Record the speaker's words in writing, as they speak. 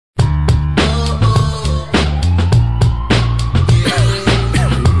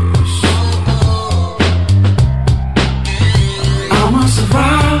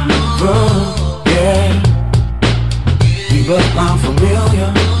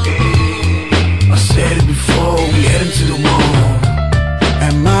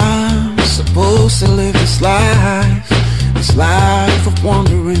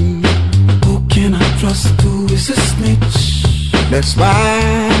That's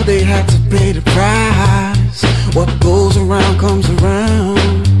why they had to pay the price. What goes around comes around.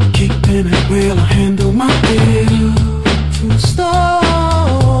 Keeping it real, I handle my bill. True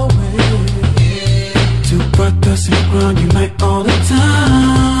story. Two brothers in crime unite all the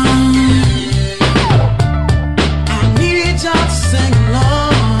time. I need y'all to sing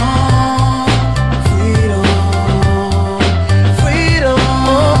along. Freedom, freedom.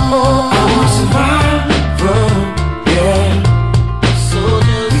 I'm a survivor, yeah.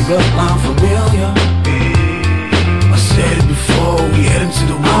 Soldiers, we bloodline familiar. I said it before, we head into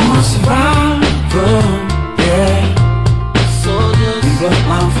the war. I'm a survivor, yeah. Soldiers, we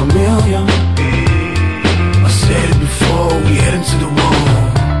bloodline familiar. I said it before, we head into the war.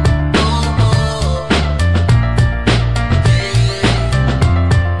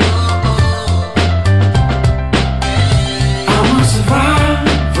 I'm a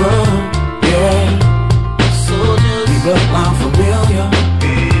survivor, yeah. Soldiers, we bloodline familiar.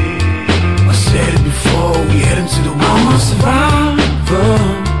 I said it before, we head into the war. I'm a survivor,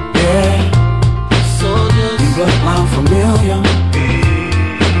 yeah. Soldiers, we bloodline familiar.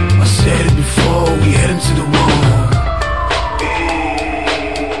 I said it before, we head into the war.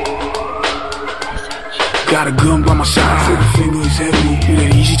 Got a gun by my side, trigger finger is heavy. It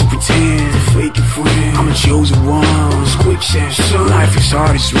ain't easy to pretend, to fake a friend. I'm a chosen one, it's quicksand. Son, life is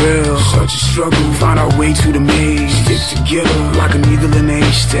hard, it's real. Such a struggle, find our way to the maze. Stick together like a needle in a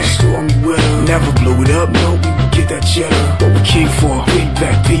haystack. Stormy weather, never blow it up, no, we will get that cheddar. What we came for,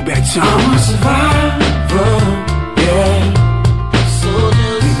 payback time. I'm a survivor, yeah.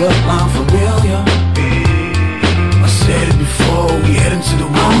 Soldiers, we bloodline familiar.